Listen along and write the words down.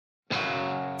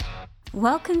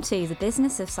Welcome to the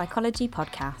Business of Psychology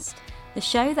podcast, the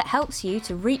show that helps you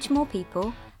to reach more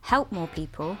people, help more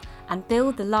people, and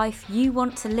build the life you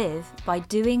want to live by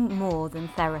doing more than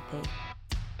therapy.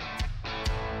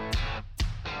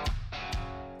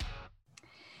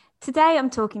 Today I'm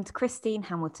talking to Christine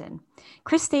Hamilton.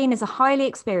 Christine is a highly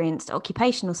experienced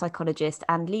occupational psychologist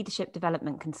and leadership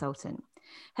development consultant.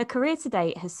 Her career to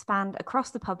date has spanned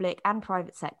across the public and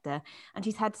private sector, and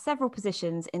she's had several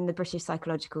positions in the British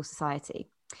Psychological Society.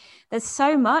 There's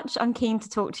so much I'm keen to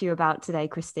talk to you about today,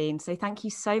 Christine. So thank you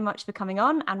so much for coming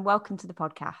on and welcome to the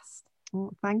podcast.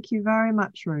 Well, thank you very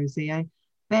much, Rosie. I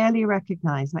barely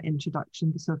recognise that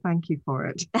introduction, so thank you for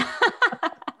it.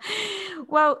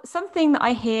 Well, something that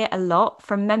I hear a lot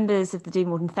from members of the Do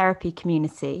More Than Therapy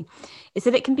community is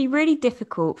that it can be really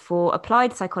difficult for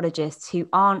applied psychologists who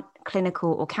aren't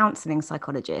clinical or counselling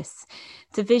psychologists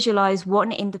to visualise what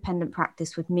an independent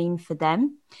practice would mean for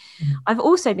them. I've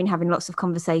also been having lots of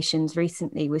conversations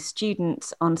recently with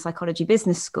students on Psychology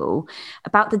Business School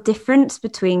about the difference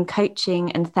between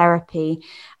coaching and therapy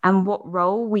and what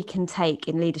role we can take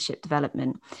in leadership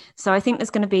development. So I think there's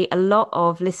going to be a lot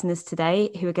of listeners today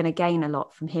who are going to gain a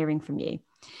lot from hearing from you.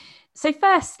 So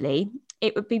firstly,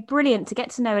 it would be brilliant to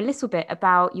get to know a little bit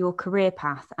about your career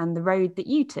path and the road that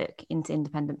you took into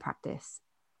independent practice.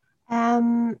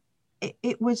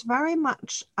 It was very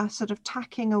much a sort of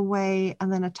tacking away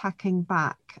and then attacking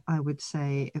back, I would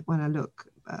say, when I look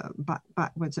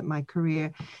backwards at my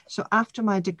career. So after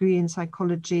my degree in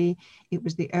psychology, it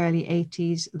was the early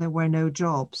 80s, there were no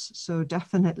jobs. So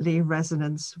definitely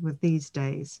resonance with these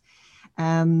days.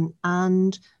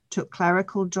 And took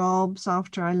clerical jobs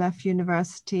after I left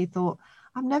university, thought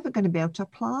I'm never going to be able to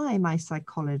apply my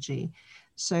psychology.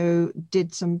 So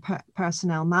did some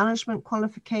personnel management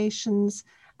qualifications.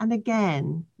 And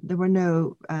again, there were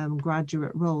no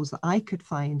graduate roles that I could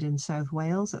find in South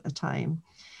Wales at the time.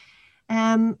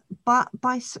 But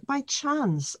by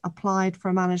chance applied for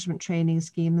a management training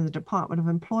scheme in the Department of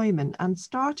Employment and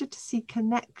started to see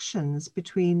connections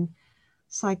between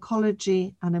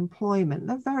psychology and employment.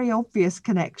 They're very obvious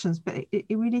connections, but it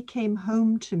really came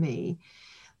home to me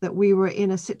that we were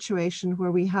in a situation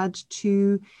where we had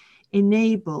to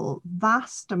enable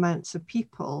vast amounts of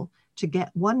people to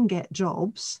get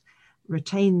jobs,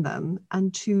 retain them,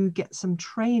 and to get some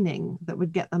training that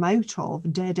would get them out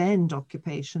of dead-end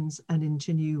occupations and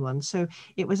into new ones. So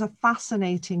it was a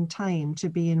fascinating time to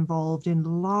be involved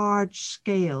in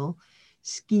large-scale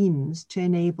schemes to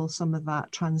enable some of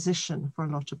that transition for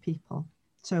a lot of people.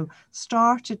 So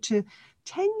started to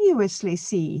tenuously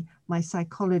see my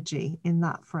psychology in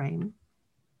that frame.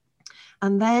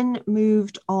 And then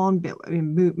moved on,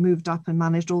 moved up and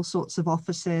managed all sorts of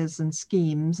offices and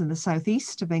schemes in the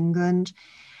southeast of England,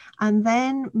 and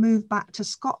then moved back to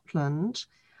Scotland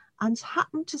and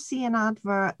happened to see an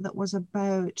advert that was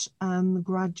about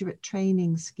graduate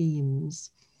training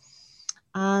schemes.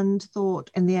 And thought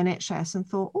in the NHS and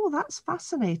thought, oh, that's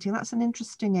fascinating. That's an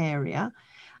interesting area.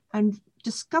 And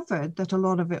discovered that a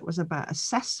lot of it was about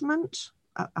assessment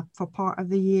for part of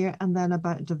the year and then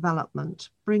about development,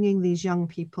 bringing these young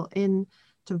people in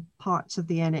to parts of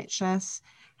the NHS,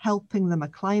 helping them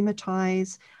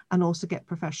acclimatise and also get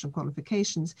professional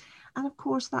qualifications. And of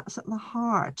course, that's at the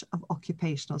heart of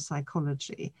occupational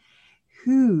psychology.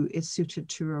 Who is suited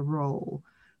to a role?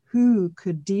 Who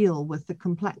could deal with the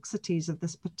complexities of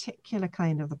this particular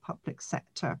kind of the public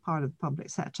sector, part of the public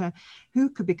sector, who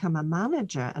could become a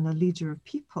manager and a leader of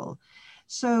people.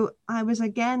 So I was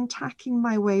again tacking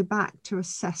my way back to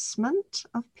assessment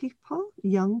of people,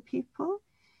 young people,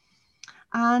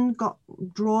 and got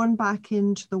drawn back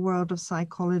into the world of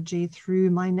psychology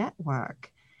through my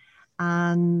network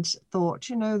and thought,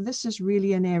 this is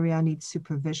really an area I need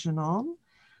supervision on.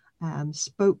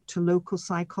 Spoke to local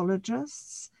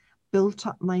psychologists, built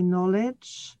up my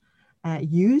knowledge,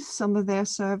 used some of their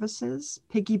services,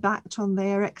 piggybacked on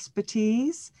their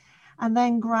expertise, and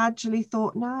then gradually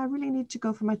thought, no, I really need to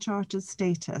go for my chartered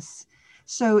status.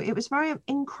 So it was very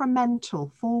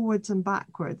incremental, forwards and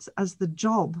backwards, as the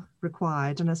job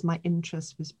required and as my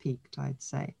interest was piqued, I'd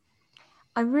say.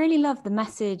 I really love the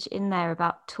message in there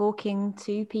about talking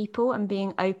to people and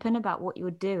being open about what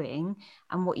you're doing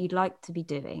and what you'd like to be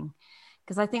doing.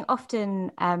 Because I think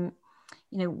often,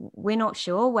 we're not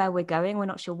sure where we're going. We're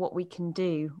not sure what we can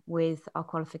do with our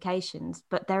qualifications,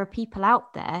 but there are people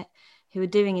out there who are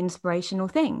doing inspirational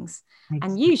things. Exactly.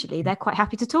 And usually they're quite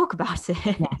happy to talk about it.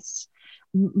 Yes,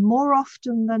 more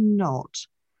often than not,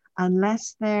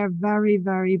 unless they're very,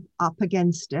 very up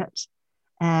against it.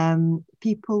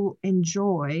 People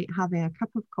enjoy having a cup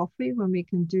of coffee when we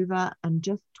can do that and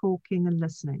just talking and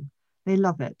listening. They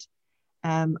love it.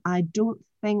 I don't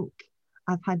think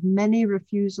I've had many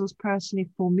refusals personally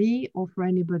for me or for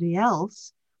anybody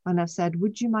else when I've said,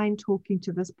 would you mind talking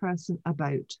to this person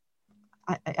about?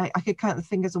 I could count the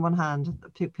fingers on one hand.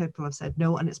 People have said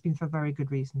no, and it's been for very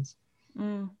good reasons.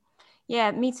 Mm.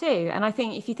 Yeah, me too. And I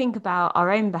think if you think about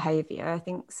our own behaviour, I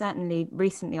think certainly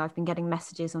recently I've been getting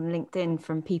messages on LinkedIn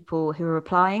from people who are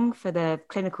applying for the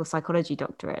clinical psychology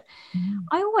doctorate. Mm.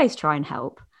 I always try and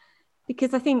help,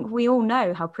 because I think we all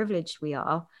know how privileged we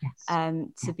are Yes.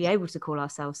 to be able to call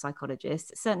ourselves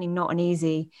psychologists. It's certainly not an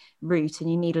easy route,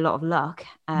 and you need a lot of luck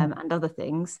and other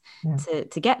things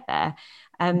to get there.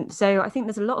 So I think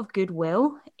there's a lot of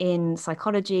goodwill in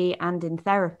psychology and in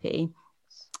therapy.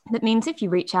 That means if you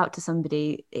reach out to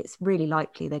somebody, it's really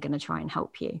likely they're going to try and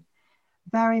help you.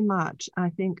 Very much. I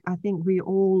think we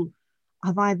all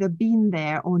have either been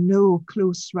there or know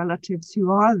close relatives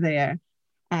who are there.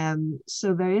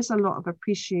 So there is a lot of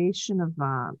appreciation of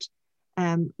that.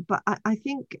 But I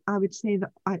think I would say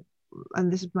that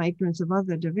and this is my ignorance of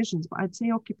other divisions, but I'd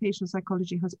say occupational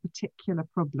psychology has particular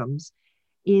problems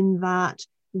in that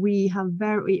we have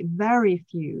very, very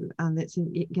few, and it's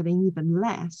getting even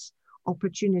less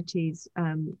opportunities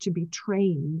to be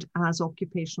trained as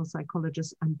occupational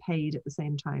psychologists and paid at the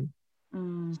same time.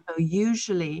 So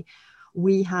usually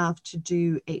we have to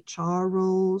do HR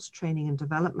roles, training and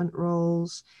development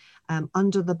roles,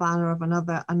 under the banner of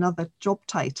another job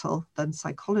title than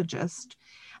psychologist,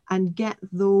 and get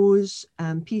those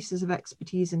pieces of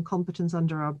expertise and competence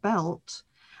under our belt,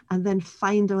 and then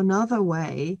find another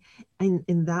way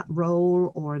in that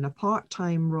role or in a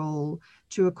part-time role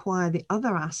to acquire the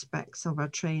other aspects of our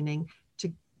training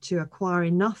to acquire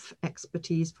enough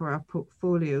expertise for our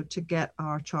portfolio to get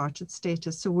our chartered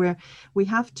status. So we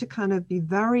have to kind of be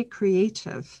very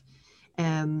creative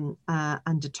and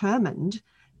determined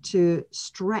to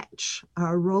stretch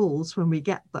our roles when we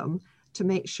get them, to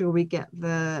make sure we get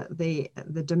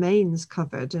the domains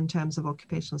covered in terms of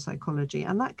occupational psychology.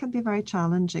 And that can be very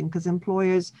challenging because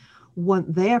employers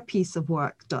want their piece of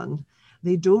work done.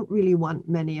 They don't really want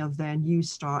many of their new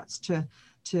starts to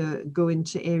go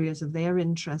into areas of their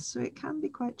interest. So it can be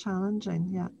quite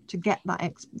challenging, to get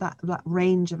that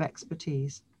range of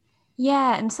expertise.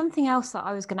 Yeah, and something else that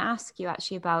I was going to ask you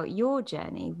actually about your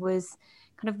journey was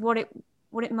kind of what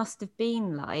it must have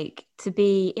been like to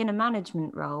be in a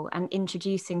management role and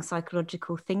introducing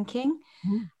psychological thinking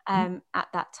at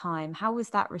that time. How was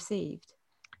that received?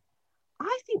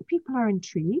 I think people are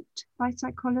intrigued by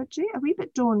psychology, a wee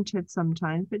bit daunted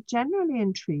sometimes, but generally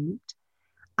intrigued.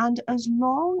 And as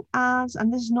long as,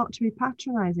 and this is not to be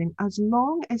patronizing, as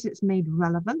long as it's made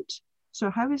relevant. So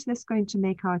how is this going to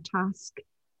make our task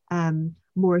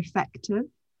more effective?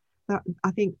 That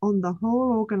I think on the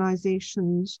whole,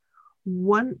 organizations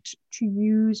want to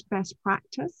use best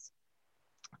practice.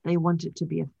 They want it to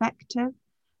be effective.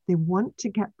 They want to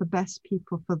get the best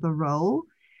people for the role.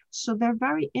 So they're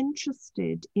very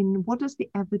interested in what does the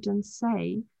evidence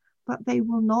say, but they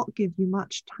will not give you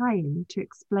much time to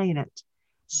explain it.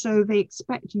 So they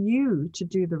expect you to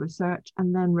do the research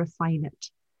and then refine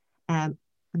it and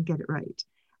get it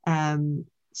right.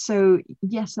 So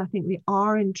yes, I think they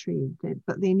are intrigued,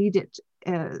 but they need it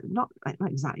not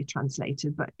exactly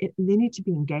translated, but they need to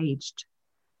be engaged.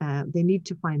 They need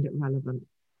to find it relevant.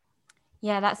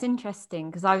 Yeah, that's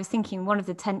interesting, because I was thinking one of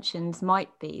the tensions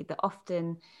might be that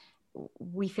often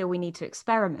we feel we need to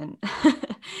experiment,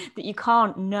 that you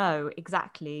can't know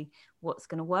exactly what's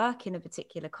going to work in a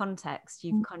particular context.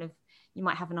 You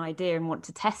might have an idea and want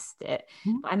to test it,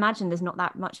 but I imagine there's not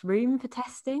that much room for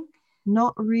testing.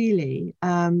 Not really,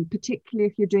 particularly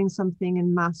if you're doing something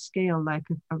in mass scale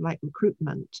like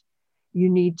recruitment. You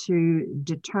need to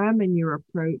determine your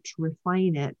approach,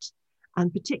 refine it,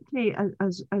 and particularly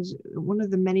as one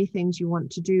of the many things you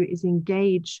want to do is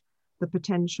engage the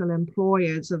potential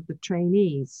employers of the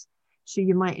trainees. So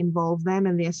you might involve them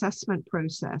in the assessment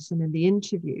process and in the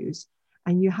interviews,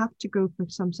 and you have to go for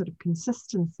some sort of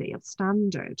consistency of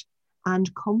standard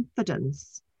and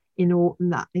confidence in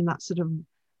that sort of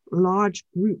large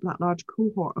group, that large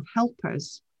cohort of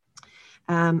helpers.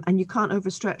 And you can't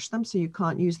overstretch them, so you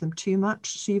can't use them too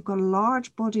much. So you've got a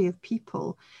large body of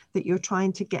people that you're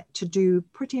trying to get to do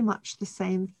pretty much the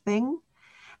same thing.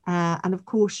 And of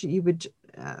course, you would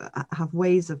have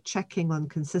ways of checking on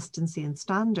consistency and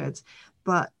standards,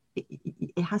 but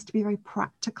it has to be very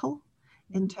practical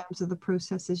in terms of the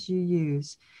processes you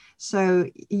use. So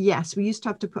yes, we used to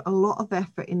have to put a lot of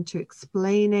effort into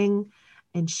explaining,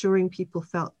 ensuring people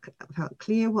felt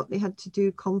clear what they had to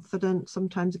do, confident,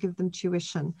 sometimes give them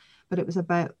tuition, but it was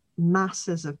about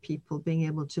masses of people being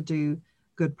able to do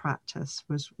good practice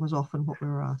was often what we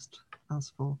were asked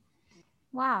for.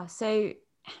 Wow. So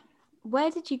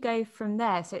where did you go from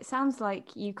there? So it sounds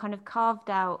like you kind of carved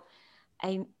out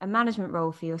a management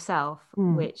role for yourself,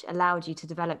 Mm, which allowed you to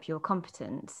develop your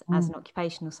competence as mm. an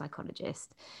occupational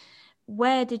psychologist.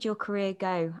 Where did your career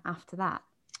go after that?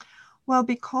 Well,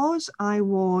 because I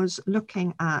was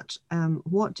looking at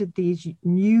what did these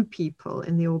new people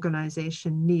in the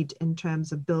organization need in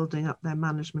terms of building up their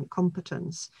management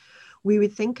competence, we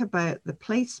would think about the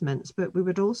placements, but we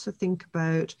would also think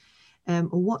about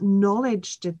what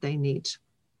knowledge did they need.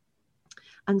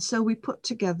 And so we put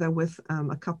together with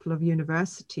a couple of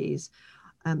universities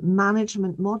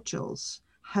management modules,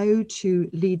 how to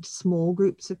lead small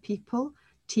groups of people,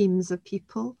 teams of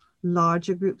people,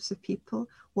 larger groups of people,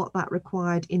 what that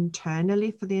required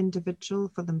internally for the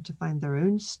individual, for them to find their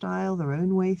own style, their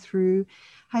own way through,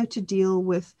 how to deal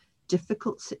with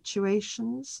difficult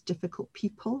situations, difficult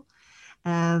people,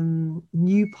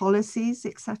 new policies,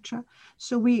 etc.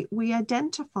 So we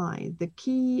identified the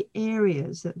key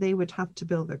areas that they would have to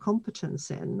build their competence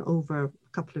in over a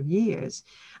couple of years,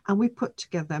 and we put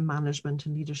together management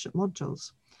and leadership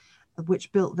modules,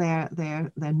 which built their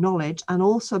knowledge, and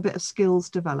also a bit of skills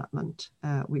development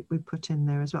we put in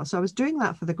there as well. So I was doing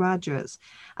that for the graduates,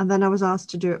 and then I was asked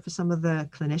to do it for some of the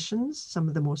clinicians, some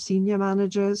of the more senior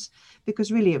managers,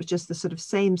 because really it was just the sort of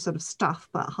same sort of stuff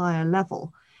but higher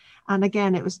level. And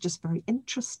again, it was just very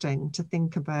interesting to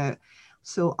think about.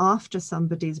 So after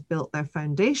somebody's built their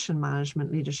foundation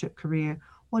management leadership career,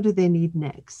 what do they need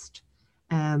next?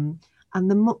 And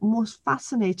the most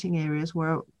fascinating areas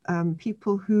were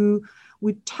people who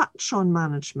would touch on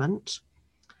management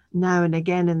now and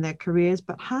again in their careers,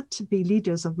 but had to be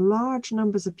leaders of large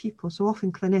numbers of people, so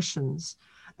often clinicians,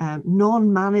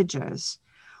 non-managers,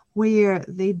 where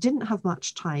they didn't have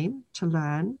much time to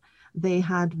learn. They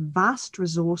had vast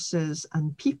resources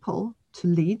and people to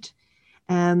lead,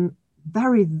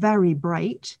 very, very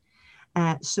bright.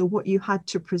 So what you had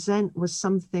to present was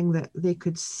something that they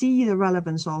could see the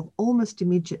relevance of almost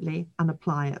immediately and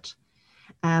apply it.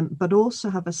 But also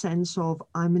have a sense of,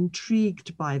 I'm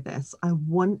intrigued by this. I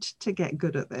want to get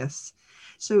good at this.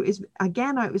 So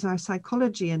again, it was our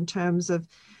psychology in terms of,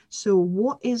 so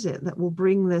what is it that will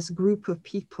bring this group of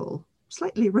people,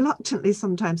 slightly reluctantly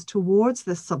sometimes, towards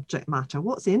this subject matter?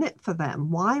 What's in it for them?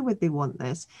 Why would they want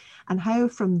this? And how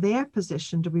from their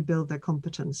position do we build their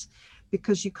competence?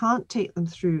 Because you can't take them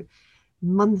through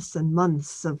months and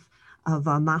months of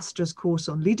a master's course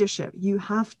on leadership. You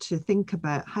have to think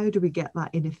about, how do we get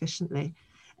that in efficiently?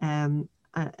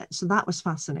 So that was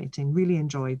fascinating. Really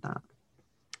enjoyed that.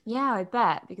 Yeah, I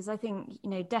bet, because I think,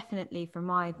 definitely from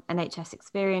my NHS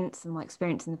experience and my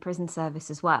experience in the prison service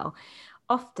as well,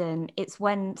 often it's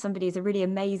when somebody is a really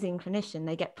amazing clinician,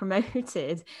 they get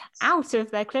promoted out of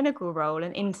their clinical role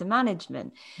and into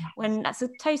management, Yes. when that's a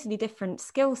totally different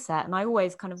skill set. And I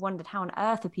always kind of wondered, how on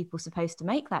earth are people supposed to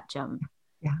make that jump?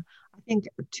 Yeah, I think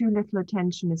too little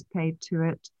attention is paid to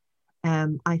it.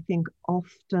 I think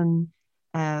often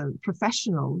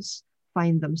professionals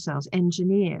find themselves,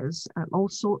 engineers, all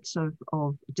sorts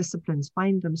of disciplines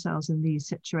find themselves in these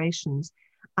situations.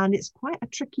 And it's quite a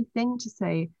tricky thing to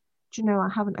say, do you know, I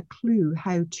haven't a clue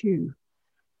how to.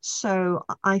 So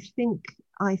I think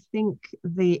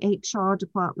the HR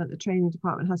department, the training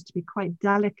department, has to be quite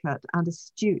delicate and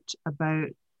astute about,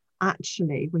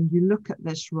 actually, when you look at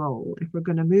this role, if we're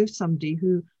going to move somebody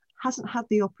who hasn't had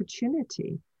the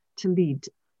opportunity to lead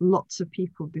lots of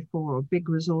people before or big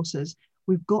resources,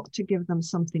 we've got to give them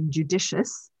something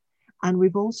judicious, and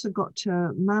we've also got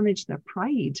to manage their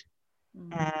pride.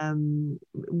 Mm,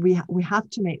 We have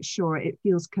to make sure it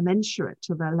feels commensurate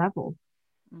to their level.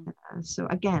 mm. So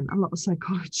again, a lot of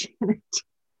psychology in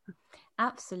it.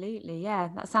 Absolutely. Yeah,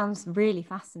 that sounds really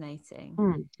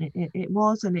fascinating. It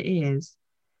was and it is.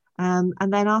 And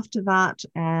then after that,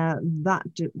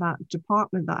 that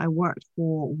department that I worked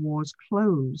for was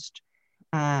closed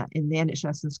in the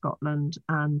NHS in Scotland,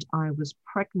 and I was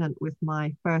pregnant with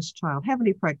my first child,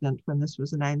 heavily pregnant when this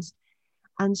was announced.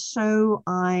 And so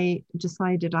I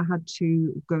decided I had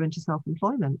to go into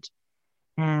self-employment,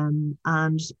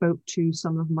 and spoke to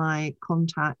some of my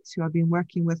contacts who I've been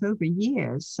working with over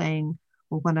years, saying,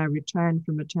 well, when I return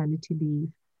from maternity leave,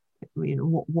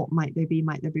 what might they be?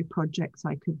 Might there be projects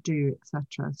I could do,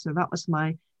 etc. So that was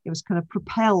it was kind of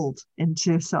propelled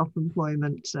into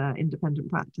self-employment, independent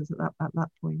practice at that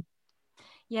point.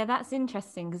 Yeah, that's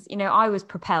interesting because, I was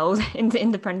propelled into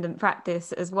independent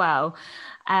practice as well.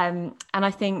 And I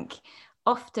think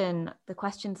often the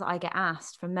questions that I get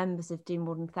asked from members of Do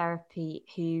Modern Therapy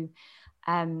who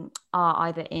are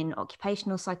either in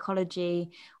occupational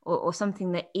psychology or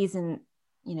something that isn't,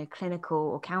 clinical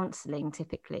or counselling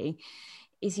typically,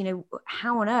 is,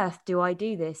 how on earth do I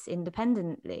do this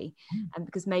independently? And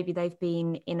because maybe they've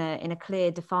been in a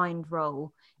clear, defined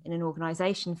role in an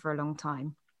organization for a long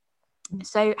time.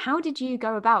 So how did you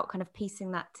go about kind of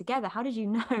piecing that together? How did you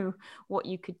know what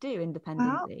you could do Well,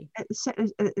 independently? it's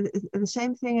the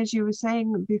same thing as you were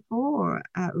saying before,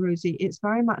 Rosie. It's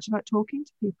very much about talking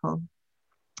to people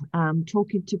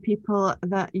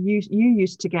that you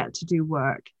used to get to do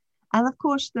work. And of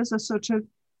course, there's a sort of,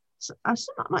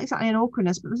 not exactly an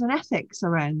awkwardness, but there's an ethics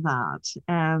around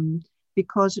that,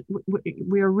 because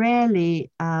we're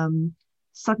rarely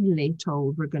suddenly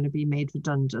told we're going to be made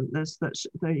redundant. There's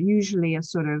usually a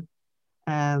sort of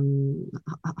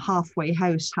halfway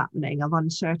house happening of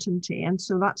uncertainty. And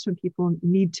so that's when people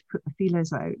need to put the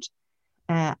feelers out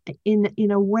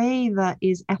in a way that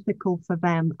is ethical for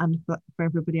them and for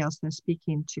everybody else they're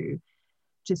speaking to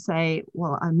say,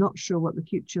 well, I'm not sure what the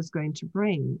future is going to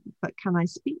bring, but can I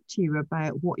speak to you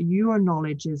about what your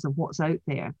knowledge is of what's out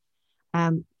there?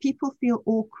 People feel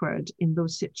awkward in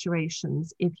those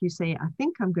situations if you say, I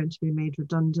think I'm going to be made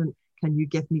redundant. Can you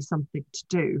give me something to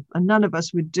do? And none of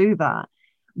us would do that.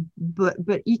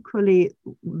 But equally,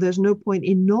 there's no point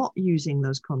in not using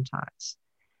those contacts.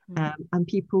 And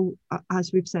people,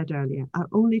 as we've said earlier, are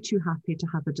only too happy to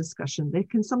have a discussion. They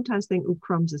can sometimes think, oh,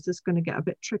 crumbs, is this going to get a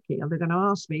bit tricky? Are they going to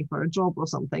ask me for a job or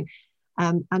something?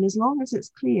 And as long as it's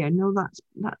clear, no,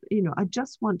 I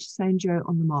just want to send you out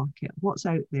on the market. What's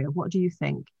out there? What do you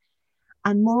think?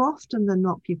 And more often than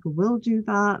not, people will do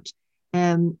that.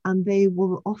 And they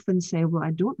will often say,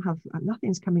 well,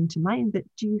 nothing's coming to mind, but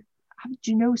do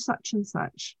you know such and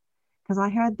such? Because I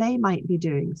heard they might be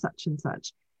doing such and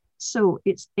such. So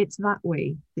it's that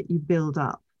way that you build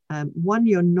up, one,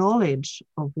 your knowledge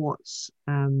of what's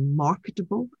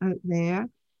marketable out there,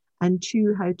 and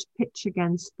two, how to pitch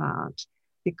against that,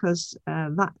 because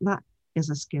that is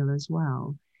a skill as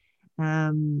well.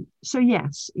 So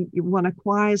yes, one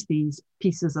acquires these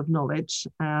pieces of knowledge,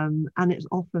 and it's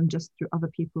often just through other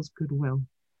people's goodwill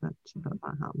that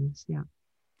happens. Yeah.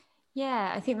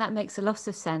 Yeah, I think that makes a lot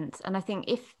of sense. And I think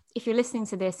if you're listening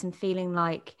to this and feeling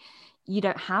like you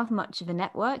don't have much of a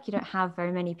network, you don't have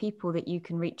very many people that you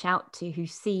can reach out to who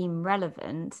seem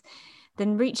relevant,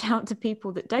 then reach out to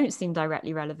people that don't seem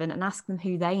directly relevant and ask them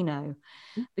who they know.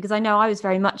 Because I know I was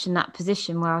very much in that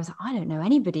position where I was like, I don't know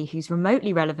anybody who's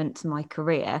remotely relevant to my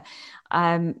career.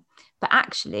 But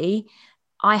actually,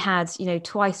 I had,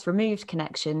 twice removed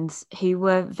connections who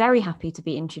were very happy to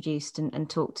be introduced and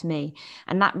talk to me.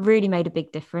 And that really made a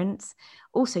big difference.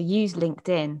 Also, use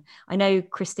LinkedIn. I know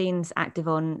Christine's active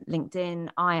on LinkedIn.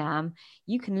 I am.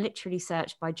 You can literally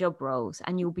search by job roles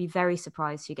and you'll be very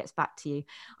surprised who gets back to you.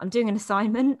 I'm doing an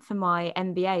assignment for my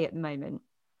MBA at the moment.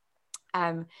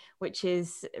 Which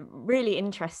is really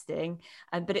interesting,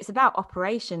 but it's about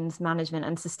operations management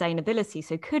and sustainability,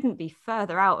 so couldn't be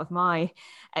further out of my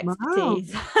Wow.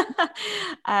 expertise.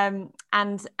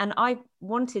 And I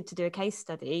wanted to do a case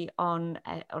study on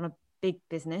a big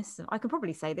business. I can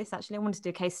probably say this actually. I wanted to do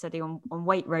a case study on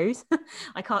Waitrose.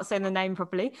 I can't say the name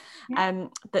properly, Yeah.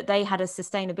 but they had a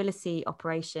sustainability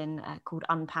operation called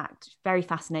Unpacked, very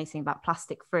fascinating, about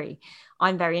plastic free.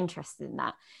 I'm very interested in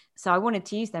that. So I wanted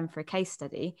to use them for a case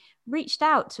study, reached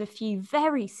out to a few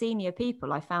very senior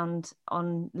people I found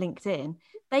on LinkedIn.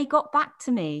 They got back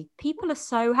to me. People are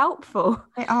so helpful.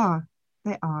 They are.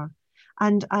 They are.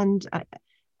 And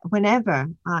whenever,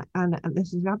 and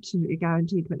this is absolutely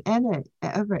guaranteed, whenever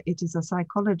ever it is a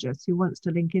psychologist who wants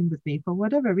to link in with me for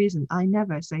whatever reason, I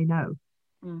never say no.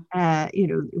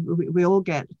 Mm. We all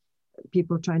get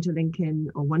people trying to link in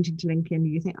or wanting to link in.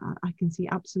 You think, I can see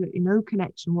absolutely no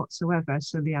connection whatsoever.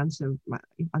 So the answer,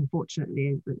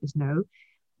 unfortunately, is no.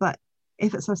 But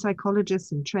if it's a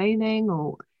psychologist in training,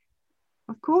 or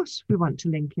of course we want to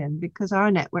link in because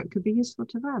our network could be useful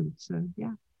to them. So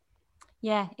yeah.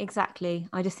 Yeah, exactly.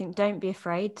 I just think don't be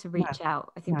afraid to No, reach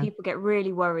out. I think no, people get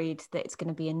really worried that it's going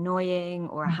to be annoying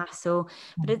or a no, hassle.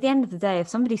 But no. at the end of the day, if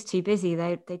somebody's too busy,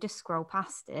 they just scroll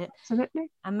past it.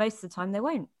 Absolutely. And most of the time they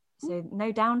won't. Mm, So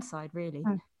no downside really.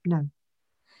 no, no.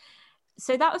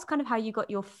 So that was kind of how you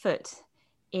got your foot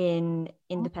in Mm,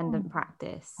 independent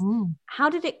practice. mm. How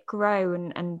did it grow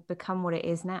and become what it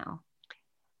is now?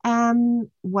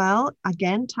 Well,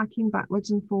 again, tacking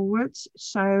backwards and forwards.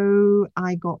 So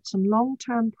I got some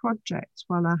long-term projects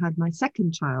while I had my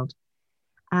second child.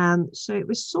 So it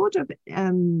was sort of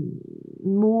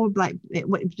more like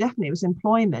definitely it was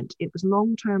employment. It was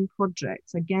long-term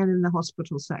projects again in the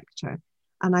hospital sector,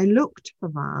 and I looked for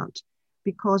that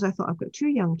because I thought I've got two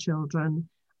young children.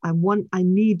 I don't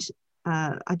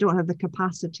have the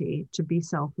capacity to be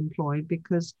self-employed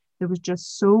because there was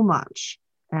just so much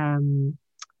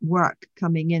work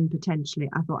coming in potentially,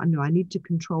 I thought, I know I need to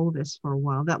control this for a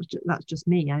while. That's just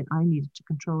me. I needed to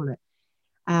control it.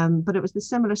 But it was the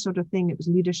similar sort of thing. It was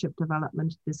leadership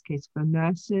development, in this case for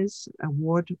nurses,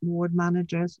 ward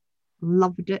managers.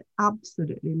 Loved it,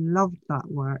 absolutely loved that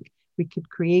work. We could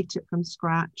create it from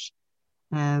scratch,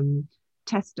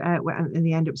 test out. In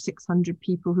the end, it was 600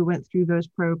 people who went through those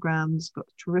programs, got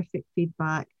terrific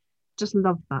feedback. Just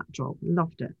loved that job,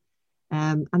 loved it.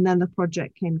 And then the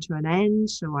project came to an end,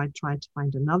 so I tried to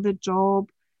find another job,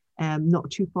 not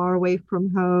too far away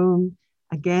from home,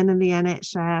 again in the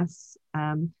NHS.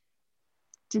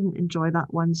 Didn't enjoy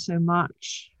that one so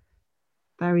much.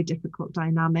 Very difficult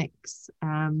dynamics.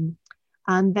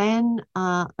 And then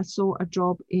I saw a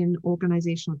job in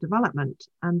organizational development.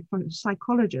 And for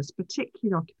psychologists,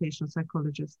 particularly occupational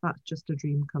psychologists, that's just a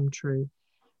dream come true,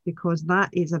 because that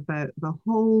is about the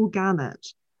whole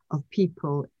gamut of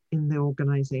people in the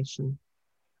organization.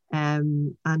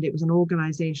 And it was an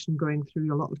organization going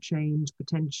through a lot of change,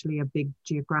 potentially a big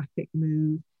geographic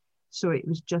move. So it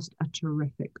was just a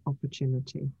terrific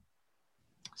opportunity.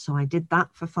 So I did that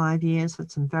for 5 years, had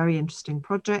some very interesting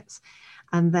projects,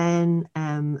 and then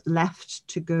left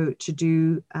to go to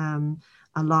do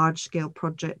a large scale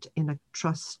project in a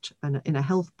trust and in a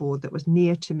health board that was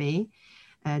near to me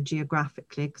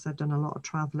geographically, because I've done a lot of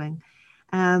traveling.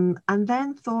 And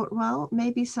then thought, well,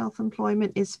 maybe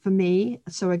self-employment is for me.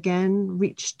 So again,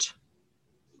 reached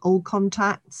old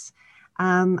contacts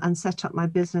and set up my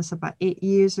business about 8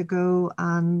 years ago,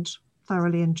 and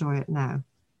thoroughly enjoy it now.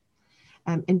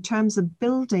 In terms of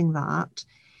building that,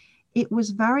 it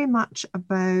was very much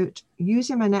about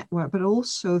using my network, but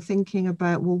also thinking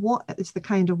about, well, what is the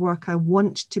kind of work I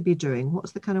want to be doing?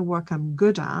 What's the kind of work I'm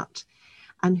good at?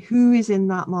 And who is in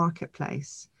that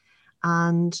marketplace?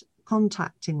 And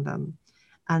contacting them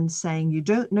and saying, you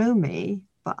don't know me,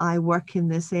 but I work in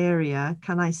this area.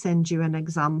 Can I send you an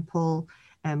example?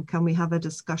 Can we have a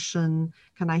discussion?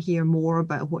 Can I hear more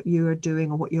about what you are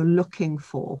doing or what you're looking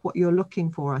for? What you're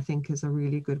looking for, I think, is a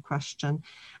really good question.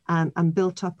 And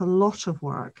built up a lot of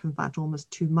work, in fact, almost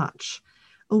too much.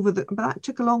 But that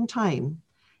took a long time.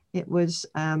 It was,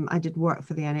 I did work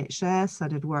for the NHS, I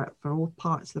did work for all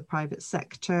parts of the private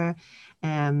sector,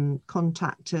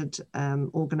 contacted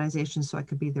organisations so I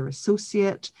could be their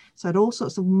associate. So I had all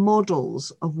sorts of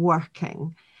models of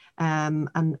working. And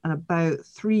about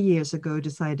 3 years ago,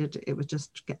 decided it was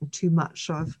just getting too much.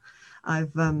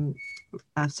 I've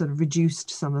sort of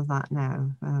reduced some of that now.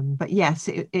 But yes,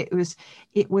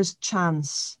 it was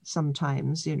chance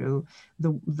sometimes. You know,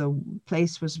 the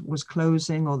place was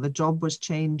closing or the job was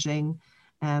changing,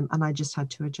 and I just had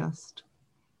to adjust.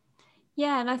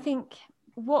 Yeah, and I think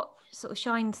what sort of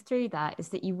shines through that is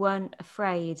that you weren't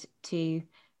afraid to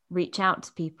reach out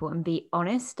to people and be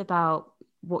honest about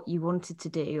what you wanted to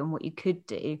do and what you could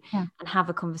do, Yeah. and have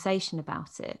a conversation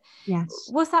about it. Yes.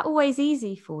 Was that always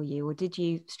easy for you, or did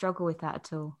you struggle with that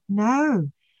at all? No.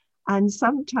 And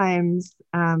sometimes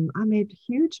I made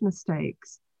huge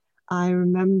mistakes. I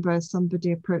remember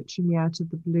somebody approaching me out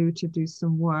of the blue to do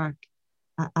some work.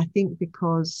 I think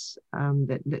because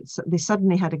they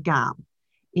suddenly had a gap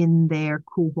in their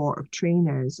cohort of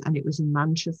trainers, and it was in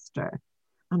Manchester.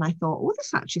 And I thought, oh,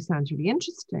 this actually sounds really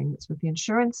interesting. It's with the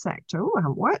insurance sector. Oh, I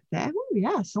haven't worked there. Oh,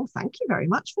 yes. Oh, thank you very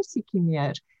much for seeking me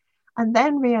out. And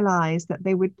then realized that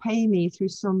they would pay me through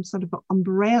some sort of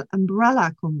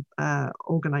umbrella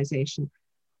organization.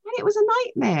 And it was a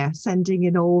nightmare sending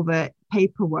in all the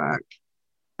paperwork.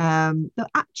 The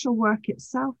actual work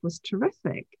itself was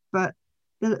terrific, but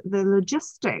the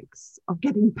logistics of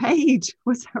getting paid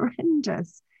was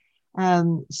horrendous.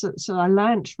 So I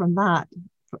learned from that.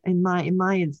 In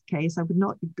my case, I would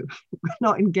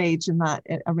not engage in that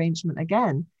arrangement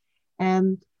again.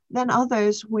 Then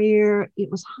others where it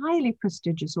was highly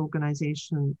prestigious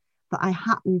organization that I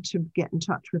happened to get in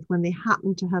touch with when they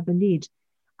happened to have a need.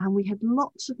 And we had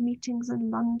lots of meetings in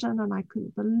London, and I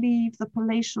couldn't believe the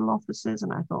palatial offices.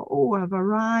 And I thought, oh, I've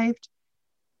arrived,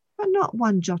 but not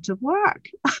one jot of work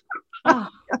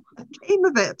came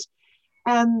of it.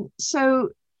 So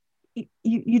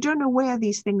you don't know where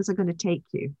these things are going to take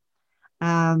you.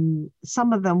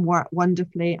 Some of them work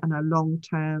wonderfully and are long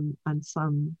term, and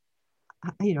some,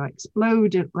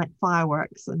 explode like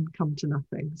fireworks and come to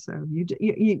nothing. So you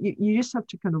just have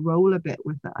to kind of roll a bit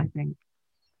with it, I think.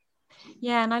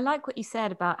 Yeah, and I like what you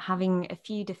said about having a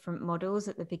few different models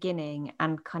at the beginning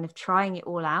and kind of trying it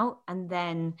all out, and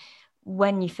then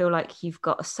when you feel like you've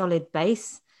got a solid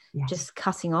base, Yes. Just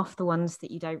cutting off the ones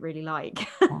that you don't really like.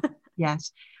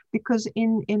 Yes, because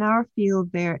in our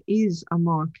field there is a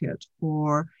market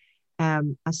for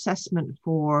assessment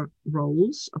for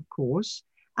roles, of course,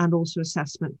 and also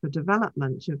assessment for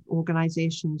development of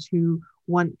organizations who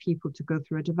want people to go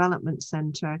through a development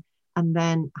center and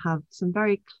then have some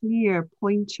very clear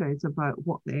pointers about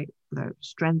what their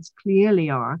strengths clearly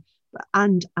are,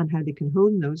 and how they can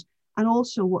hone those, and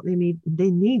also what they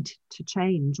need to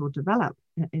change or develop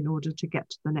in order to get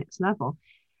to the next level.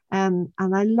 And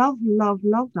I love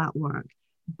that work.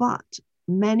 But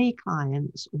many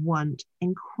clients want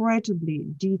incredibly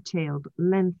detailed,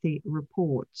 lengthy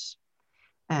reports.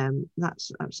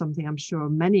 That's something I'm sure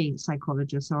many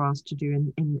psychologists are asked to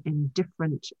do in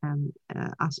different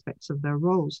aspects of their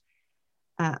roles.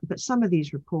 But some of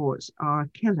these reports are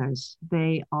killers.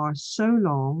 They are so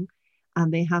long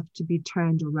and they have to be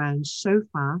turned around so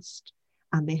fast,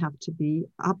 and they have to be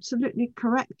absolutely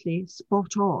correctly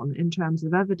spot on in terms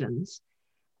of evidence.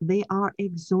 They are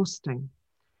exhausting.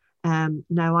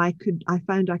 Now I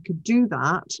found I could do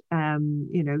that,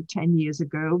 10 years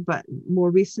ago, but more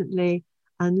recently,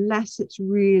 unless it's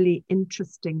really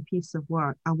interesting piece of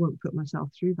work, I won't put myself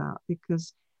through that,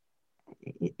 because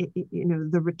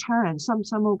the return, some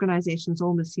organizations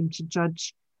almost seem to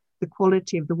judge the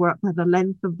quality of the work by the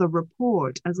length of the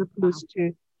report, as opposed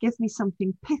to give me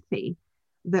something pithy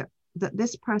that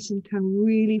this person can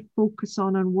really focus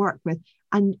on and work with,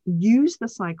 and use the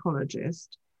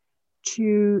psychologist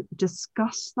to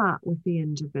discuss that with the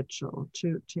individual,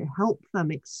 to help them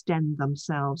extend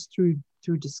themselves through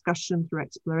discussion, through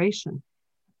exploration.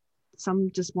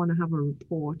 Some just want to have a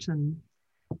report, and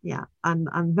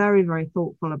I'm very, very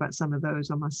thoughtful about some of those,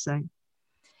 I must say.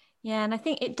 Yeah, and I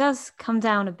think it does come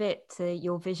down a bit to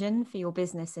your vision for your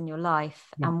business and your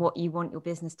life, and what you want your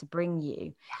business to bring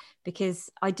you.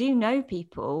 Because I do know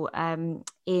people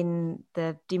in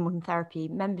the Do Modern Therapy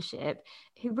membership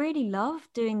who really love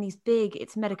doing these big,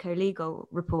 it's medico-legal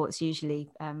reports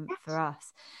usually for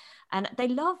us. And they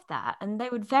love that. And they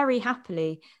would very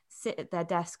happily sit at their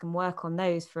desk and work on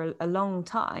those for a long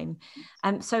time.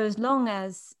 So as long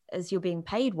as you're being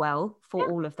paid well for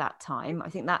all of that time, I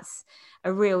think that's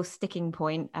a real sticking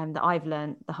point that I've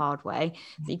learned the hard way.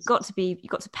 So you've got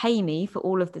to pay me for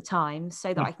all of the time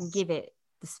so that I can give it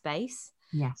the space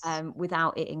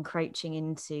without it encroaching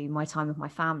into my time with my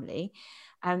family.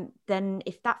 Then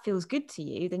if that feels good to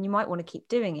you, then you might want to keep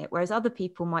doing it. Whereas other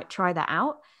people might try that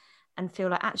out and feel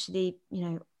like, actually,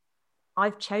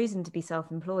 I've chosen to be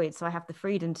self-employed, so I have the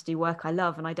freedom to do work I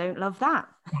love, and I don't love that.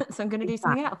 So I'm going to do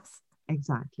something else.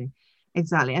 Exactly.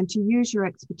 And to use your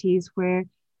expertise where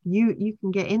you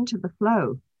can get into the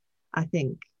flow, I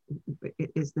think,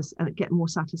 is this, and get more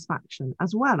satisfaction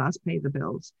as well as pay the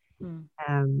bills.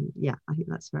 I think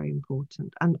that's very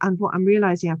important. And what I'm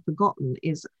realizing I've forgotten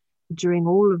is, during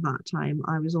all of that time,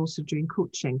 I was also doing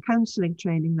counseling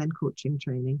training, then coaching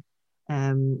training,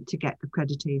 to get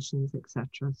accreditations,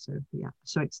 etc.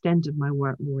 So extended my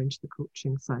work more into the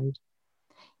coaching side.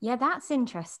 Yeah, that's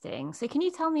interesting. So can you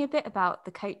tell me a bit about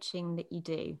the coaching that you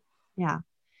do?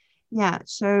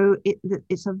 So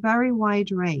it's a very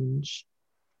wide range.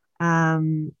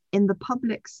 In the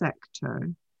public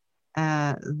sector,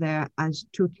 there, as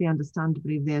totally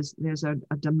understandably, there's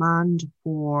a demand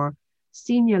for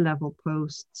senior level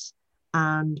posts,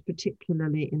 and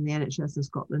particularly in the NHS in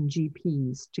Scotland,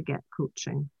 GPs to get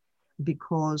coaching,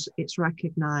 because it's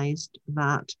recognised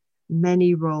that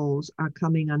many roles are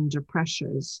coming under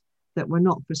pressures that were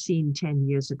not foreseen 10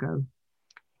 years ago.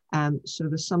 So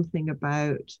there's something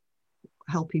about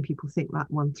helping people think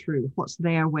that one through. What's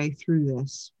their way through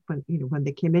this? When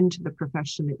they came into the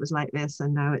profession, it was like this,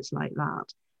 and now it's like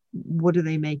that. What do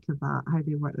they make of that? How do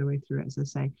they work their way through it? As I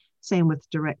say, same with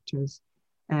directors,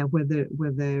 where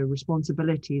the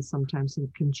responsibilities sometimes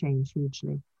can change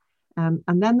hugely. And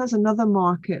then there's another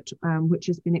market which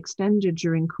has been extended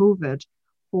during COVID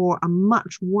for a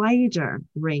much wider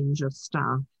range of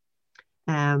staff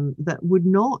that would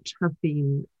not have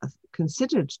been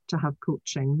considered to have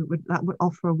coaching, that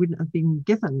offer wouldn't have been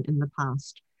given in the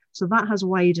past. So that has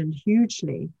widened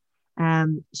hugely.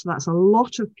 So that's a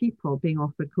lot of people being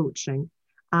offered coaching.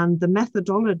 And the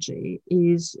methodology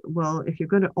is, well, if you're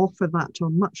going to offer that to a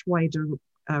much wider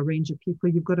range of people,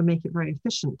 you've got to make it very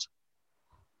efficient.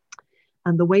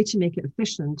 And the way to make it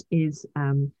efficient is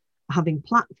having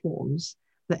platforms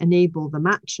that enable the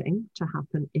matching to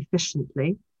happen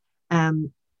efficiently,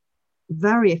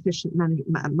 very efficient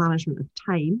management of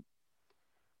time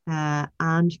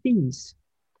and fees.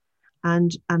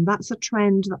 And that's a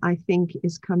trend that I think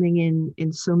is coming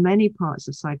in so many parts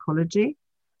of psychology,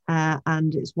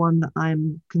 and it's one that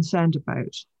I'm concerned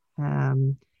about.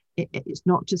 It's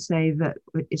not to say that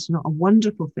it's not a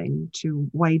wonderful thing to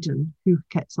widen who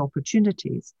gets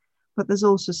opportunities, but there's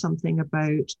also something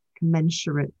about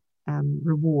commensurate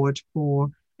reward for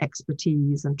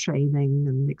expertise and training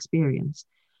and experience.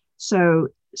 So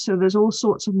there's all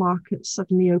sorts of markets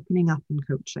suddenly opening up in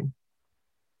coaching.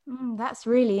 That's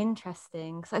really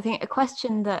interesting. So I think a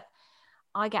question that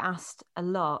I get asked a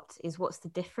lot is, what's the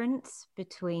difference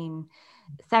between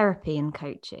therapy and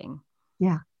coaching?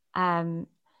 Yeah.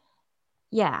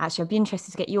 Yeah, actually, I'd be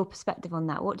interested to get your perspective on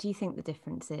that. What do you think the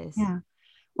difference is? Yeah.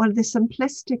 Well, the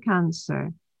simplistic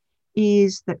answer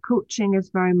is that coaching is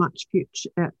very much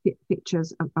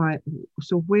features about,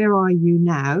 so where are you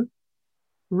now,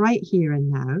 right here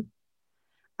and now,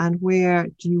 and where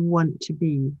do you want to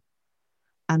be,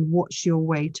 and what's your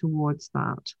way towards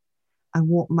that, and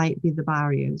what might be the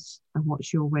barriers, and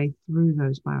what's your way through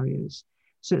those barriers.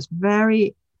 So it's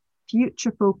very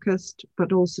future focused,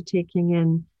 but also taking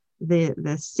in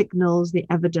the signals, the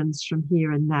evidence from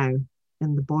here and now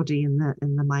in the body, in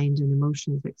the mind and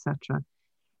emotions, etc.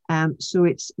 So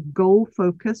it's goal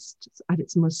focused at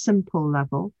its most simple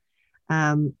level.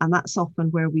 And that's often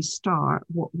where we start.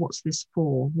 What's this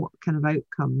for? What kind of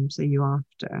outcomes are you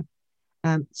after?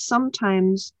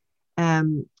 Sometimes,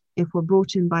 if we're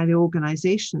brought in by the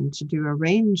organization to do a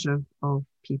range of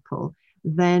people,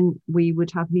 then we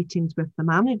would have meetings with the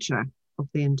manager of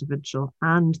the individual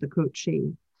and the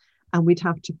coachee, and we'd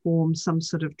have to form some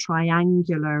sort of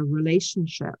triangular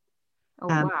relationship. Oh,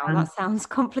 wow, that sounds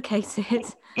complicated.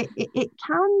 It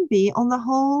can be. On the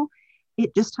whole,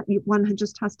 one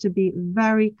just has to be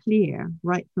very clear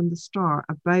right from the start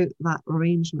about that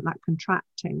arrangement, that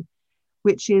contracting,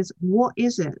 which is, what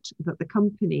is it that the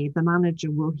company, the manager,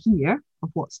 will hear of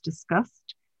what's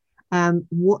discussed?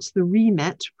 What's the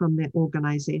remit from the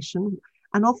organization?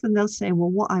 And often they'll say, well,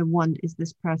 what I want is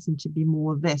this person to be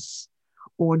more this,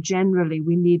 or generally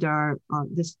we need our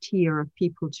this tier of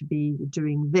people to be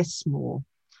doing this more,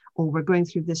 or we're going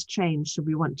through this change, so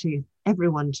we want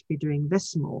everyone to be doing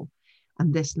this more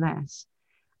and this less.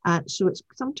 So it's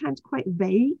sometimes quite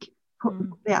vague what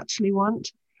they actually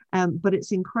want, but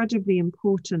it's incredibly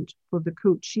important for the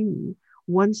coachee,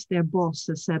 once their boss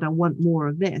has said, I want more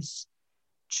of this,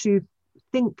 to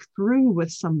think through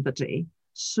with somebody.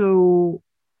 So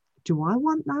do I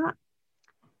want that?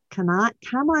 Can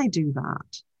I do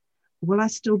that? Will I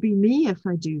still be me if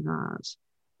I do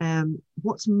that?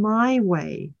 What's my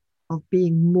way of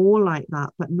being more like that,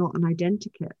 but not an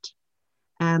identikit?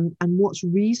 And what's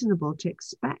reasonable to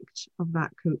expect of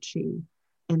that coachee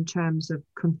in terms of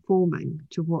conforming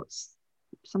to what's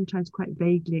sometimes quite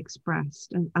vaguely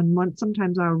expressed? And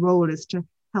sometimes our role is to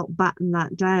help batten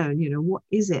that down. What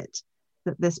is it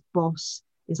that this boss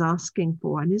is asking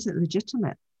for, and is it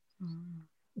legitimate?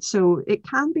 So it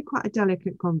can be quite a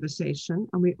delicate conversation,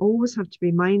 and we always have to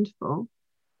be mindful,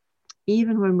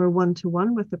 even when we're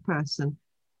one-to-one with the person,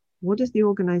 what does the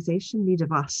organization need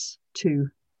of us too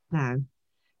now?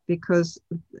 Because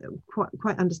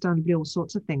quite understandably, all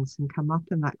sorts of things can come up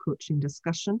in that coaching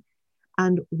discussion,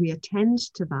 and we attend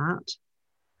to that,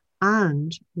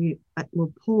 and we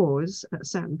will pause at a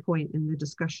certain point in the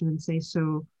discussion and say,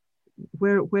 so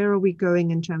where are we going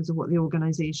in terms of what the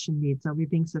organization needs? Are we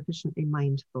being sufficiently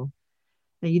mindful?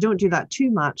 Now, you don't do that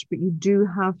too much, but you do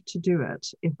have to do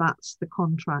it if that's the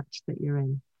contract that you're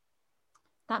in.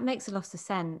 That makes a lot of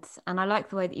sense. And I like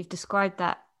the way that you've described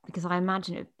that, because I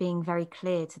imagine it being very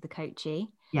clear to the coachee.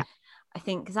 Yeah. I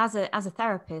think because as a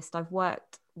therapist, I've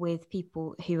worked with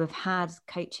people who have had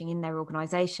coaching in their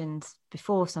organizations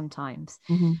before sometimes.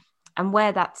 Mm-hmm. And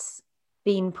where that's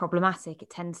been problematic,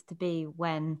 it tends to be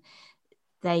when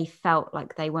they felt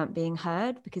like they weren't being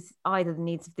heard, because either the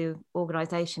needs of the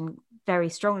organization very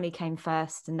strongly came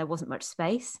first and there wasn't much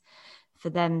space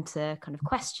for them to kind of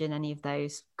question any of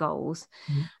those goals,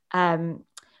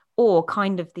 or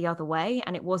kind of the other way,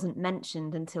 and it wasn't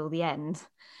mentioned until the end,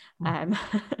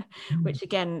 which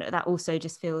again, that also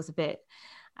just feels a bit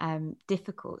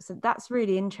difficult. So that's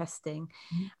really interesting.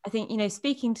 I think,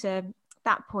 speaking to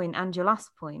that point and your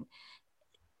last point,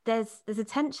 there's a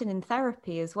tension in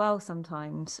therapy as well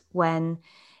sometimes when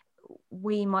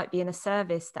we might be in a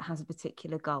service that has a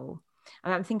particular goal.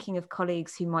 I'm thinking of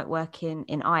colleagues who might work in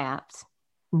IAPT,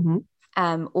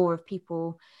 or of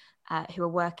people who are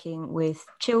working with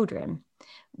children,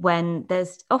 when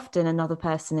there's often another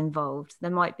person involved.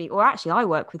 There might be, or actually I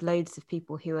work with loads of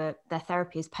people who their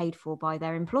therapy is paid for by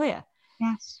their employer.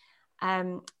 Yes.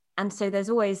 And so there's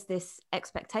always this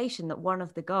expectation that one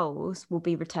of the goals will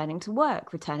be returning to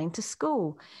work, returning to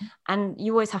school. And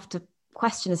you always have to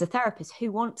question as a therapist,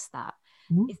 who wants that?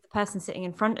 Is the person sitting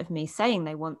in front of me saying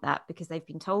they want that because they've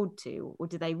been told to, or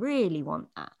do they really want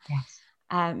that? Yes.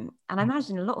 And I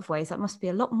imagine in a lot of ways that must be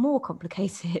a lot more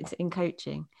complicated in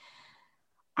coaching.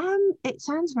 It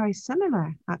sounds very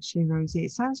similar, actually, Rosie.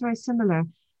 It sounds very similar.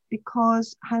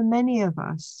 because how many of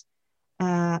us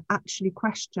actually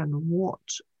question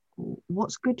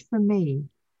what's good for me?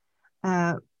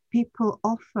 People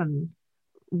often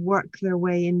work their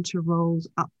way into roles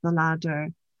up the ladder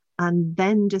and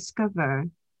then discover,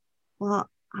 well,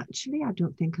 actually, I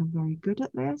don't think I'm very good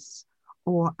at this,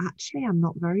 or actually, I'm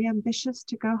not very ambitious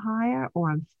to go higher,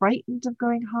 or I'm frightened of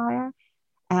going higher.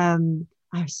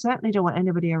 I certainly don't want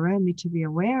anybody around me to be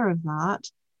aware of that.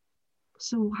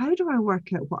 So, how do I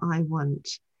work out what I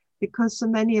want? Because so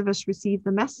many of us receive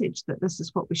the message that this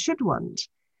is what we should want.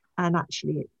 And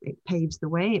actually, it paves the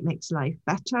way, it makes life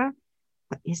better.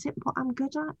 But is it what I'm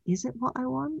good at? Is it what I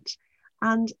want?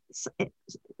 And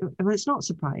it's not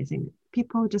surprising.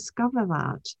 People discover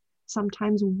that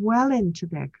sometimes well into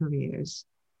their careers,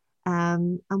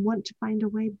 and want to find a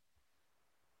way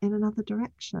in another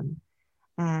direction.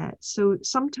 So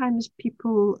sometimes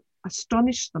people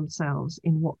astonish themselves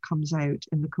in what comes out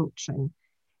in the coaching,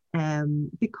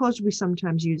 because we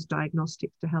sometimes use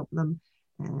diagnostics to help them,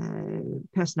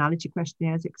 personality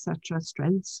questionnaires, etc.,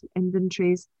 strengths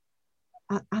inventories.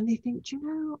 And they think,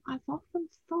 I've often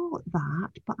thought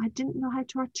that, but I didn't know how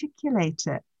to articulate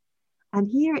it. And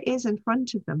here it is in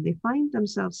front of them. They find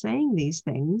themselves saying these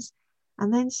things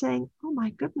and then saying, oh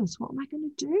my goodness, what am I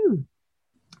going to do?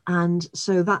 And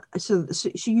so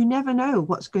you never know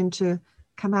what's going to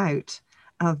come out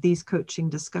of these coaching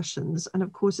discussions. And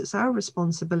of course, it's our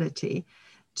responsibility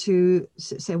to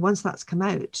say, once that's come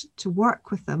out, to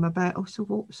work with them about,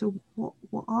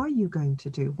 what are you going to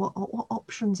do? What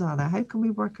options are there? How can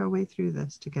we work our way through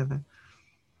this together?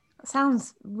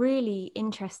 Sounds really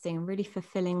interesting and really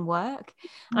fulfilling work.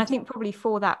 And I think probably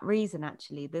for that reason,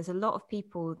 actually, there's a lot of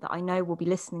people that I know will be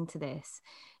listening to this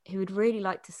who would really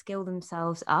like to skill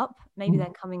themselves up. Maybe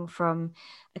they're coming from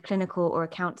a clinical or a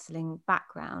counselling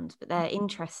background, but they're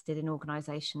interested in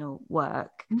organisational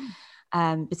work,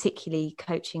 particularly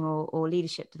coaching or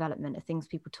leadership development are things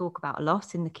people talk about a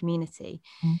lot in the community.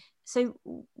 So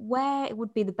where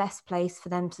would be the best place for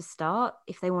them to start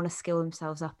if they want to skill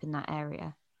themselves up in that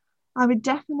area? I would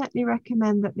definitely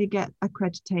recommend that they get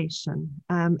accreditation,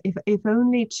 if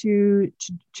only to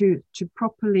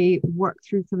properly work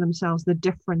through for themselves the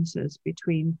differences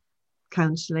between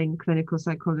counselling, clinical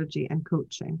psychology, and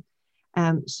coaching.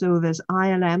 So there's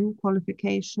ILM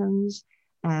qualifications,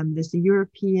 there's the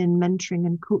European Mentoring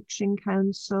and Coaching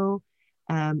Council.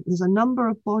 There's a number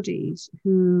of bodies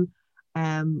who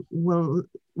will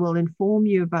inform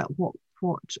you about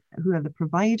who are the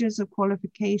providers of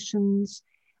qualifications,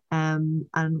 and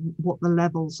what the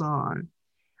levels are.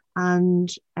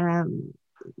 And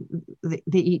they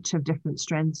each have different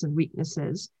strengths and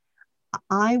weaknesses.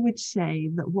 I would say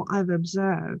that what I've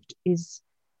observed is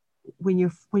when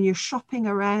you're shopping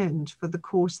around for the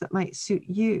course that might suit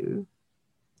you,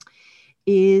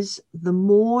 is the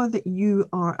more that you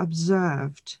are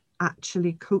observed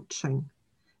actually coaching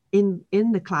in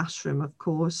the classroom, of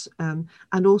course, and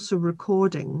also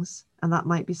recordings, and that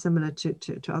might be similar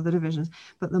to other divisions,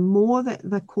 but the more that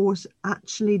the course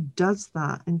actually does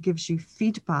that and gives you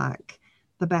feedback,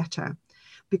 the better.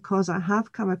 Because I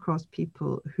have come across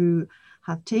people who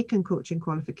have taken coaching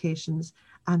qualifications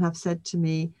and have said to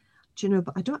me,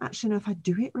 but I don't actually know if I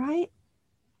do it right.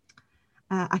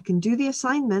 I can do the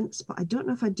assignments, but I don't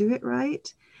know if I do it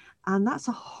right. And that's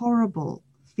a horrible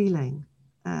feeling.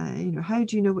 How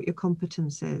do you know what your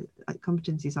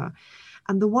competencies are?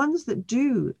 And the ones that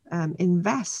do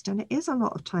invest, and it is a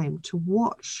lot of time to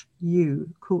watch you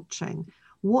coaching,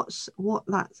 what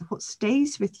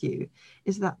stays with you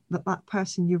is that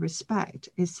person you respect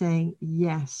is saying,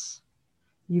 yes,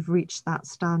 you've reached that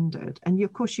standard. And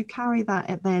of course, you carry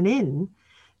that then in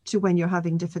to when you're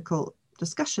having difficult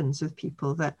discussions with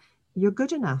people, that you're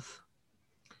good enough.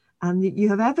 And you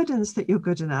have evidence that you're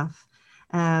good enough.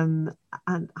 And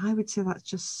I would say that's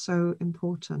just so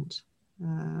important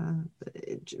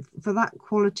for that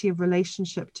quality of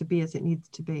relationship to be as it needs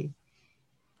to be.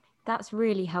 That's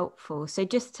really helpful. So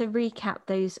just to recap,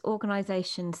 those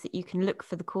organisations that you can look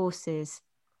for the courses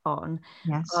on,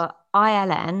 yes,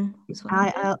 ILN,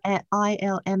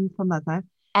 ILM for mother,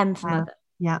 M for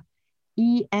mother,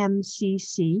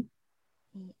 EMCC,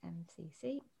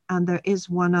 and there is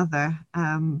one other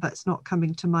that's not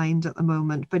coming to mind at the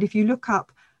moment. But if you look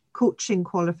up coaching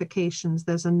qualifications,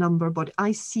 there's a number of bodies.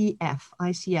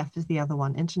 ICF is the other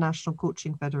one, International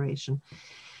Coaching Federation.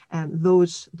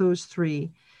 Those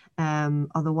three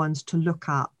are the ones to look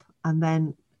up, and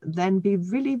then be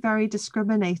really very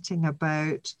discriminating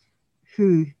about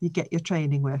who you get your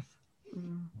training with.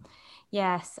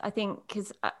 Yes, I think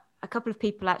because a couple of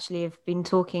people actually have been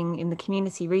talking in the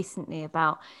community recently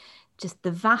about just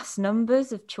the vast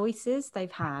numbers of choices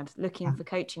they've yeah, had looking yeah, for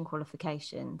coaching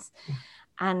qualifications. yeah,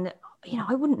 And,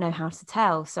 I wouldn't know how to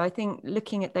tell. So I think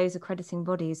looking at those accrediting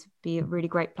bodies would be a really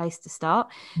great place to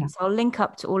start. yeah. So I'll link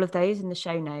up to all of those in the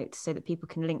show notes so that people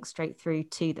can link straight through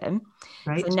to them.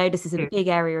 Because I Right. know this is a Yeah. big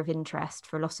area of interest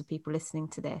for a lot of people listening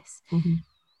to this.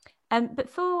 Mm-hmm. But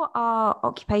for our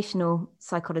occupational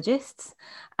psychologists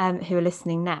who are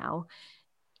listening now,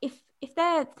 if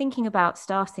they're thinking about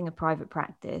starting a private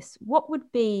practice, what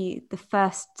would be the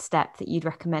first step that you'd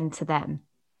recommend to them?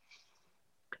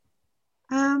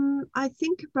 I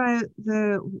think about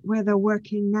where they're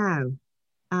working now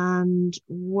and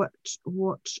what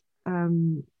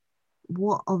um,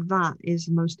 what of that is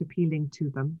most appealing to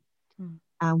them Mm.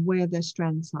 and where their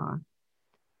strengths are.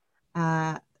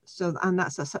 And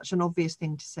that's such an obvious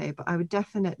thing to say, but I would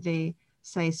definitely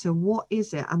say, so what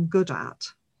is it I'm good at,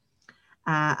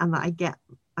 and that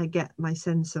I get my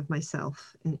sense of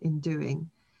myself in doing,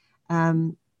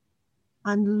 um,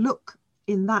 and look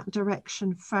in that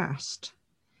direction first.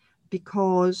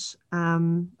 Because I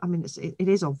mean, it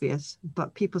is obvious,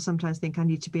 but people sometimes think I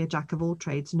need to be a jack of all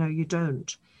trades. No, you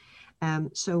don't.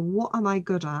 So what am I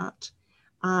good at,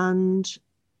 and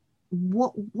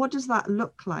what does that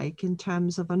look like in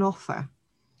terms of an offer?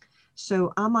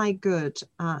 So am I good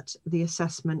at the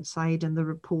assessment side and the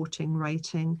reporting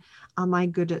writing? Am I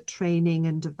good at training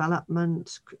and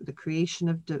development, the creation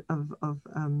of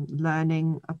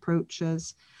learning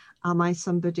approaches? Am I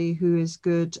somebody who is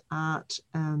good at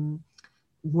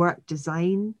work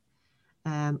design?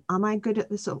 Am I good at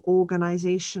the sort of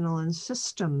organizational and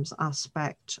systems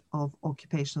aspect of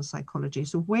occupational psychology?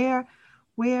 So where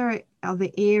are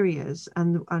the areas,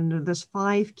 and there's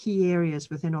 5 key areas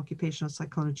within occupational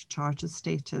psychology charter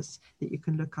status that you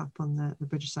can look up on the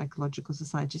British Psychological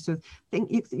Society. So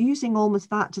think using almost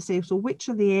that to say, so which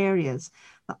are the areas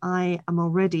that I am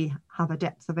already have a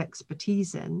depth of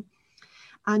expertise in,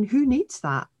 and who needs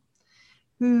that?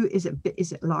 Who is it?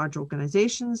 Is it large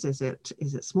organizations? Is it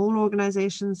small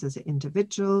organizations? Is it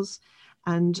individuals?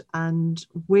 And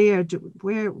where do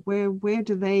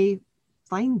they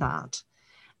find that?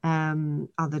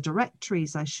 Are there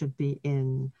directories I should be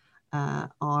in?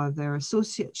 Are there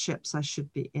associateships I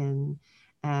should be in?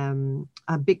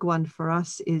 A big one for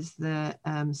us is the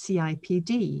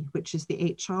CIPD, which is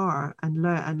the HR and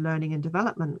learning and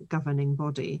development governing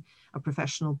body, a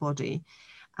professional body.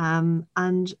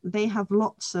 And they have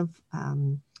lots of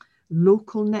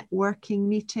local networking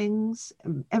meetings.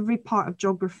 Every part of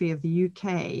geography of the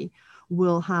UK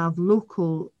will have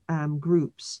local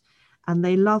groups, and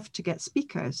they love to get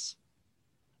speakers.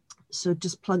 So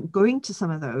just going to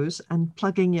some of those and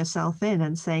plugging yourself in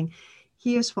and saying,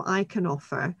 here's what I can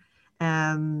offer,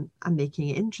 and making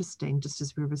it interesting, just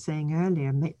as we were saying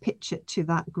earlier, pitch it to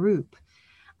that group.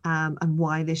 And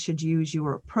why they should use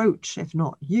your approach, if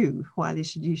not you, why you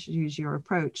should use your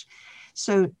approach.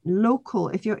 So local,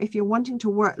 if you're wanting to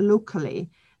work locally,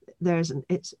 there's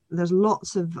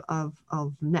lots of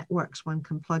networks one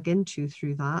can plug into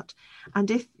through that.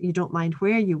 And if you don't mind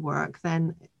where you work,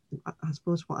 then I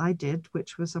suppose what I did,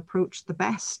 which was approach the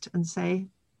best and say,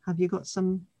 have you got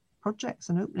some projects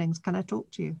and openings? Can I talk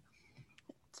to you?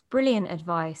 It's brilliant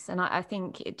advice. And I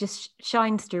think it just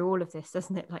shines through all of this,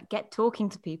 doesn't it? Like, get talking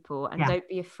to people and Yeah, don't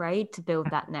be afraid to build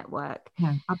that network.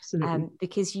 yeah, absolutely.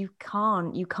 Because you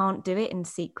can't do it in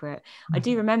secret. I Mm-hmm.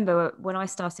 do remember when I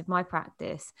started my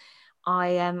practice,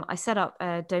 I set up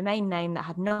a domain name that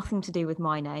had nothing to do with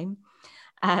my name.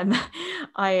 Um,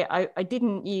 I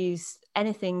didn't use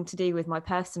anything to do with my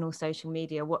personal social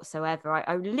media whatsoever.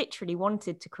 I literally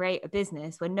wanted to create a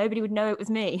business where nobody would know it was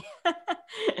me.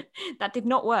 That did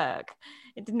not work.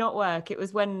 It did not work. It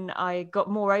was when I got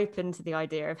more open to the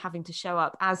idea of having to show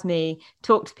up as me,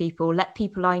 talk to people, let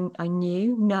people I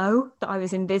knew know that I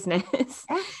was in business, Yes,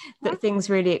 that yes. things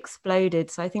really exploded.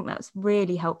 So I think that's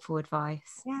really helpful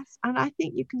advice. Yes, and I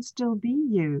think you can still be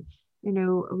you. You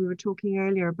know, we were talking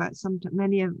earlier about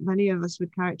many of us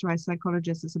would characterize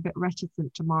psychologists as a bit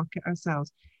reticent to market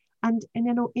ourselves, and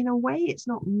in a way, it's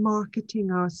not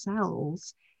marketing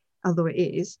ourselves, although it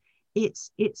is.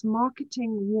 It's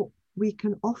marketing what we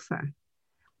can offer,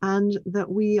 and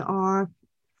that we are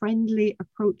friendly,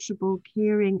 approachable,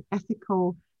 caring,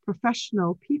 ethical,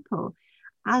 professional people.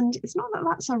 And it's not that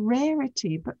that's a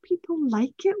rarity, but people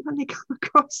like it when they come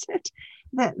across it,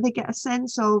 that they get a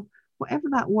sense of whatever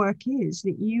that work is,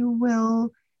 that you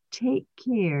will take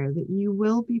care, that you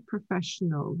will be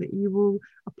professional, that you will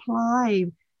apply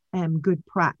good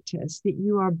practice, that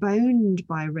you are bound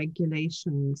by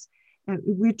regulations.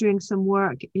 We're doing some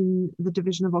work in the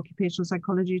Division of Occupational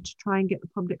Psychology to try and get the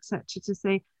public sector to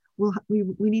say, well,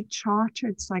 we need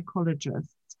chartered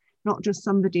psychologists not just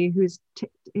somebody who's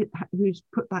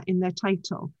put that in their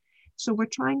title. So we're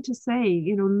trying to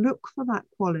say, look for that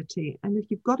quality. And if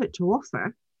you've got it to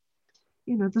offer,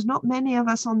 there's not many of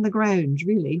us on the ground,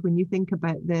 really, when you think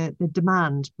about the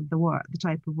demand of the work, the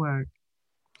type of work.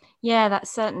 Yeah, that's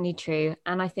certainly true.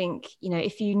 And I think,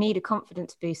 if you need a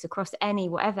confidence boost across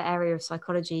whatever area of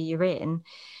psychology you're in,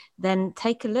 then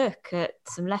take a look at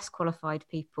some less qualified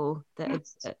people that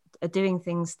Yes. are doing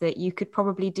things that you could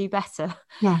probably do better.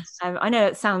 Yes. I know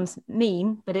it sounds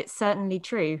mean, but it's certainly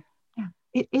true. Yeah.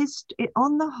 It is,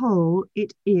 on the whole,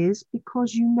 it is,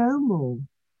 because you know more.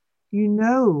 You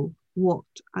know what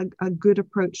a good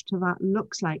approach to that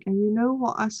looks like, and you know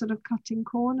what a sort of cutting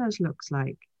corners looks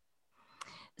like.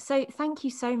 So thank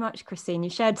you so much, Christine. You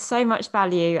shared so much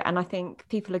value, and I think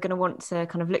people are going to want to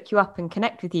kind of look you up and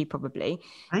connect with you probably.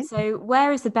 Right? So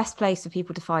where is the best place for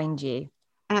people to find you?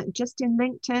 Just in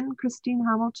LinkedIn, Christine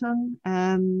Hamilton,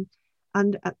 and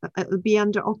it'll be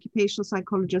under occupational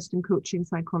psychologist and coaching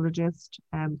psychologist.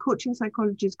 Coaching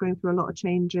psychology is going through a lot of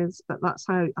changes, but that's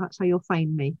how you'll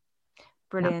find me.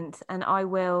 Brilliant. Yep. And I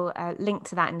will link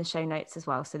to that in the show notes as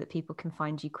well, so that people can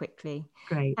find you quickly.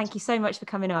 Great. Thank you so much for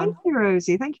coming on. Thank you,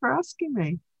 Rosie. Thank you for asking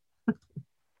me.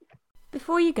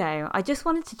 Before you go, I just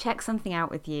wanted to check something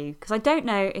out with you, because I don't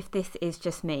know if this is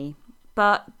just me,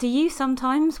 but do you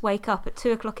sometimes wake up at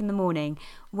 2:00 in the morning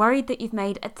worried that you've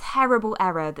made a terrible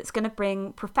error that's going to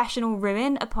bring professional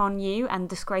ruin upon you and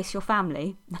disgrace your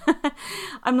family?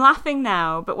 I'm laughing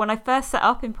now, but when I first set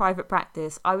up in private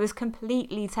practice, I was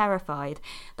completely terrified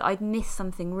that I'd missed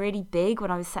something really big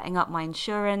when I was setting up my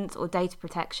insurance or data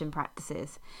protection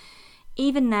practices.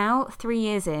 Even now, 3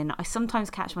 years in, I sometimes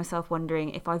catch myself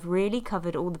wondering if I've really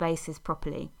covered all the bases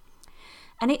properly.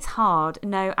 And it's hard,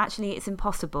 no, actually it's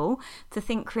impossible, to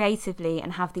think creatively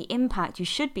and have the impact you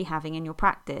should be having in your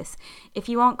practice if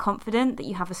you aren't confident that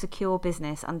you have a secure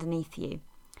business underneath you.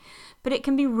 But it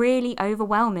can be really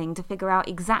overwhelming to figure out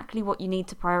exactly what you need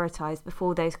to prioritise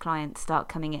before those clients start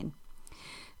coming in.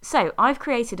 So I've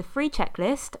created a free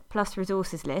checklist plus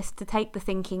resources list to take the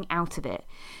thinking out of it.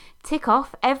 Tick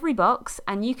off every box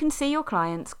and you can see your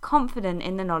clients confident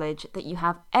in the knowledge that you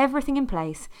have everything in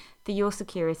place for your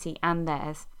security and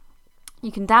theirs.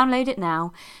 You can download it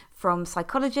now from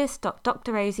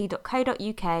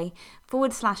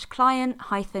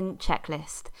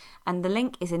psychologist.drrosie.co.uk/client-checklist, and the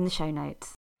link is in the show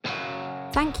notes.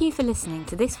 Thank you for listening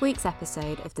to this week's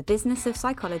episode of the Business of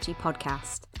Psychology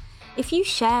podcast. If you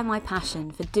share my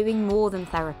passion for doing more than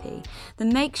therapy,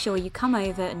 then make sure you come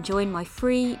over and join my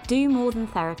free Do More Than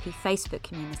Therapy Facebook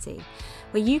community,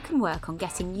 where you can work on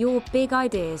getting your big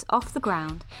ideas off the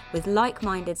ground with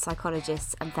like-minded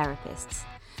psychologists and therapists.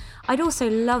 I'd also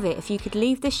love it if you could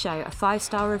leave this show a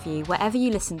 5-star review wherever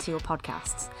you listen to your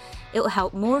podcasts. It will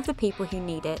help more of the people who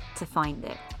need it to find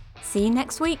it. See you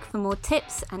next week for more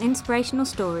tips and inspirational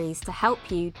stories to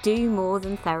help you do more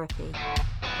than therapy.